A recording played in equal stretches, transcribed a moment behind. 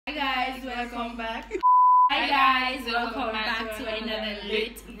guys, welcome back. Hi guys, welcome back to another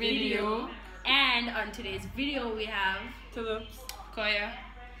lit video. And on today's video we have Tulips, Koya,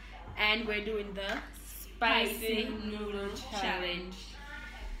 and we're doing the spicy noodle challenge.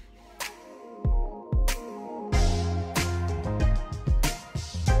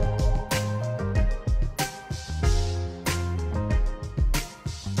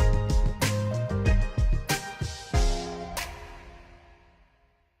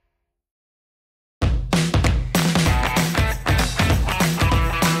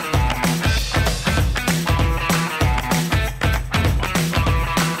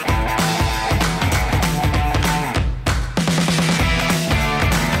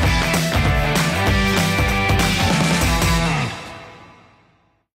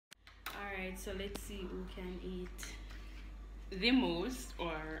 So let's see who can eat the most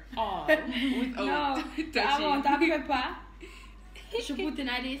or all without no, touching. I want that pepper. She put in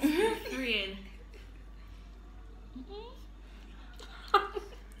at this real.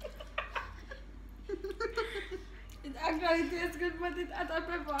 It actually tastes good, but it's at a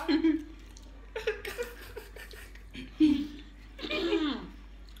pepper.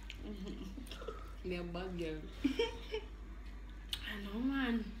 They're bad girl. I know,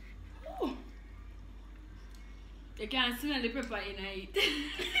 man. Ooh. You can't smell the pepper in it.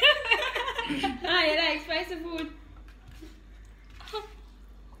 Ah, you like spicy food?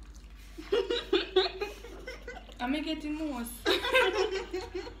 I'm getting most.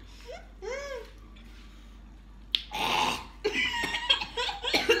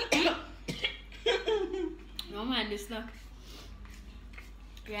 No man, this stuff.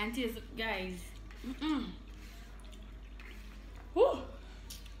 You can't taste it, guys. Woo.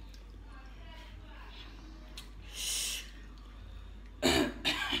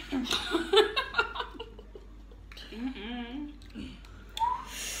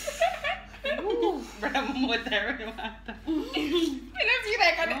 Bravo, water and water. I don't feel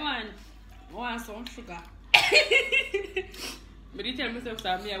like I want some sugar. But you tell myself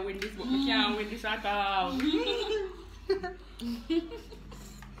that I win this, but I can't win this at all.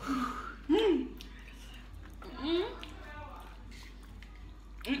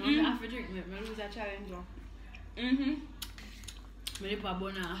 I have to drink milk. I lose that challenge. I live a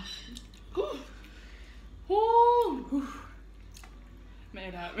bona.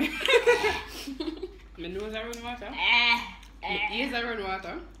 My nose are running water. My ears are running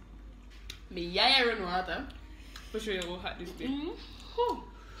water. My eye are running water. For sure you will hot this thing.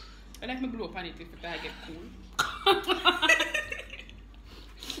 I like my blow up on it if I get cool.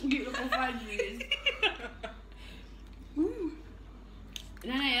 Get up for 5 minutes.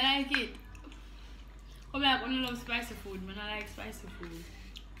 Nana, you like it? Come back when you love spicy food. Man, I like spicy food.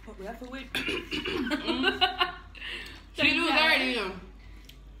 But we have to wait. She lose already, you know.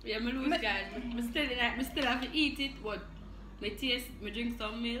 Yeah, I lose, guys. I still have to eat it, but I taste, I drink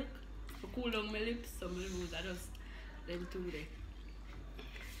some milk, I cool down my lips, so I lose. I just them two there.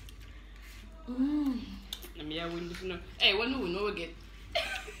 Let me win this now. Hey, what do we know we get?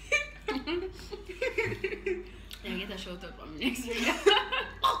 Yeah, get a shout out from me next week.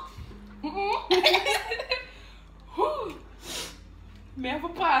 Me have a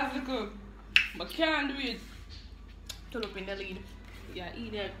pause, look. But can't do it. Turn up in the lead. Yeah,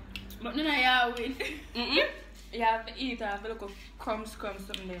 eat it. But none of y'all win. You have to eat, I have to look up crumbs,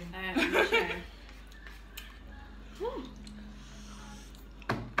 something then. Alright, I'm sure.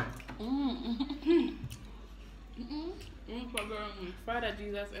 Father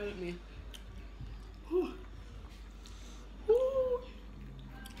Jesus, help me.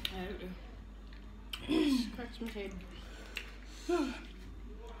 Scratch my head.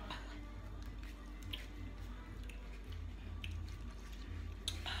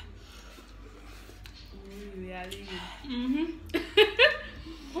 Really?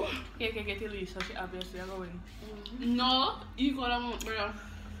 Okay, get your leash, so she obviously are going. No, you got them up, brother.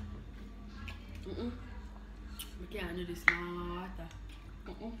 We can't do this now, water.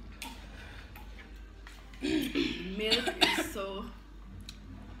 Milk is so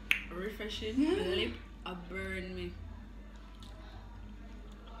refreshing. Lip burn me.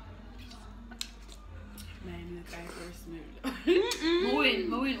 My milk I first milk. I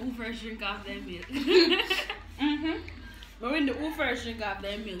win who first drink off their milk. I win the who first drink off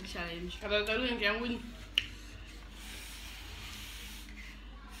their milk challenge.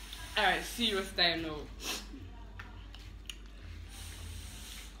 Alright, serious time now.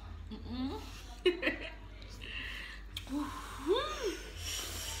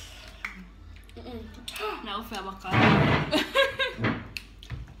 Now for a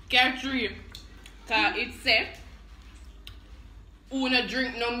Carry 3. Cause it's safe. Who not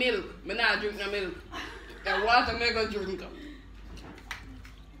drink no milk? Me not drink no milk. The water me go drink.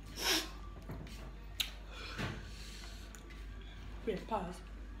 Wait, pause.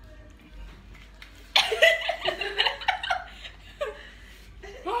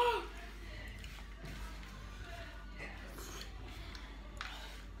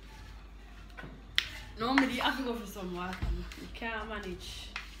 Normally, I have to go for some water. You can't manage.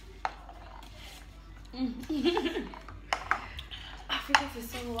 I have to go for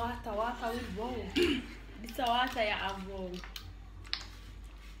some water. Water with wow. This is water you have wow.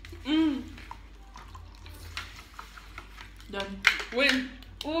 Done. Win.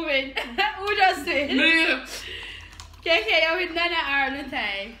 Who win? Who just win? Me. KK, you win Nana Ireland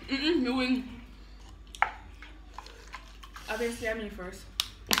time. Me win. Obviously, I'm me first.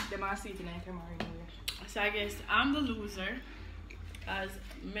 The man see tonight, I'm already here. So I guess I'm the loser, as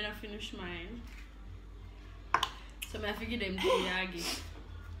me not finish mine. So I figure them to Yagi.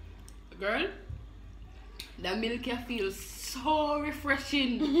 Girl, the milk you feel so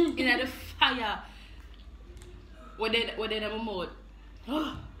refreshing in the fire. What did my mouth?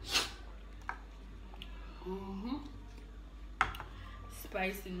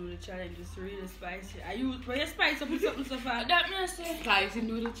 Spicy noodle challenge is really spicy. Are you spice up with something so far? That me say. Spicy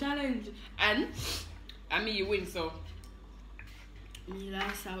noodle challenge. And I mean you win, so Me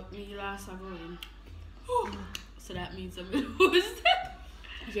last going. So that means I'm gonna lose.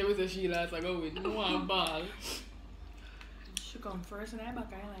 she was a she last I go win. One ball. She come first and I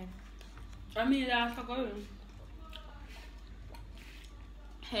back island. I mean last going.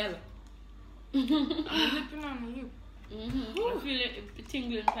 Hell. I'm lipping on my lip. I feel it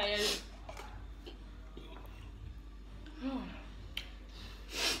tingling by your lip.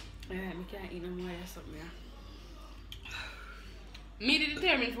 Alright, I can't eat no more or something. Me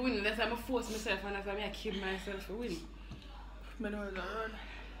determined for winning. That's why I force myself and that's why I kill myself for winning. Me know it's a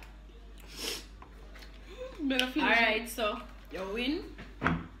run. Alright, so you win.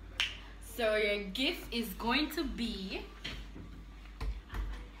 So your gift is going to be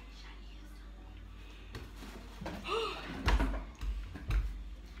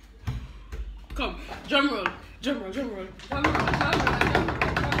Come, drum roll.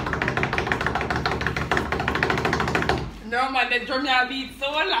 No man, the drum now beat so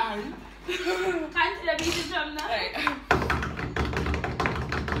long. Can't the beat the drum now. Right.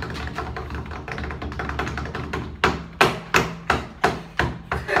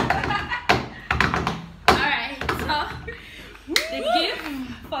 Alright, so the gift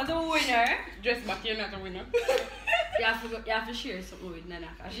for the winner. Dress back, you're not a winner. You have to share something with Nana.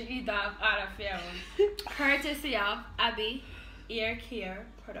 I should eat that out of fair one. Courtesy of Abby Ear Care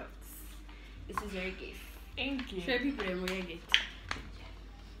Products. This is your gift. Thank you. Show people them where you get.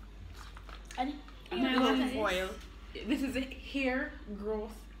 And Growth oil. This is a hair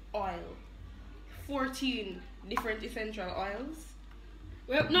growth oil. 14 different essential oils.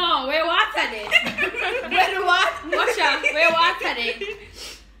 Where water it? Where the water? Watch out. Where water it?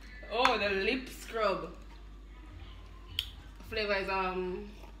 Oh, the lip scrub. Flavor is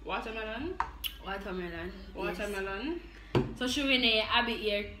watermelon. Watermelon. So should we name Abby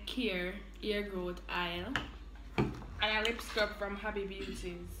Ear Care Ear Growth Oil? And a lip scrub from Happy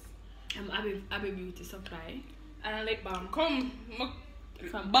Beauties. Abby Beauty Supply. And a lip balm. Come,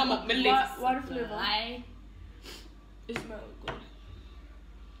 From bam up my lips. What flavor? Supply. It smells good.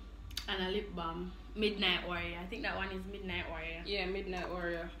 And a lip balm. Midnight Warrior. I think that one is Midnight Warrior. Yeah, Midnight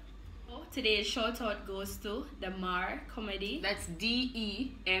Warrior. Oh, today's shout out goes to Demar Comedy. That's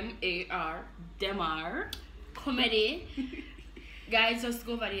DEMAR. Demar. Comedy. Guys, just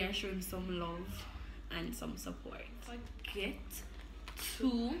go over there and show him some love and some support. Forget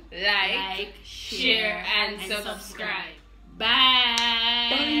to Like, share, and subscribe.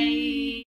 Bye.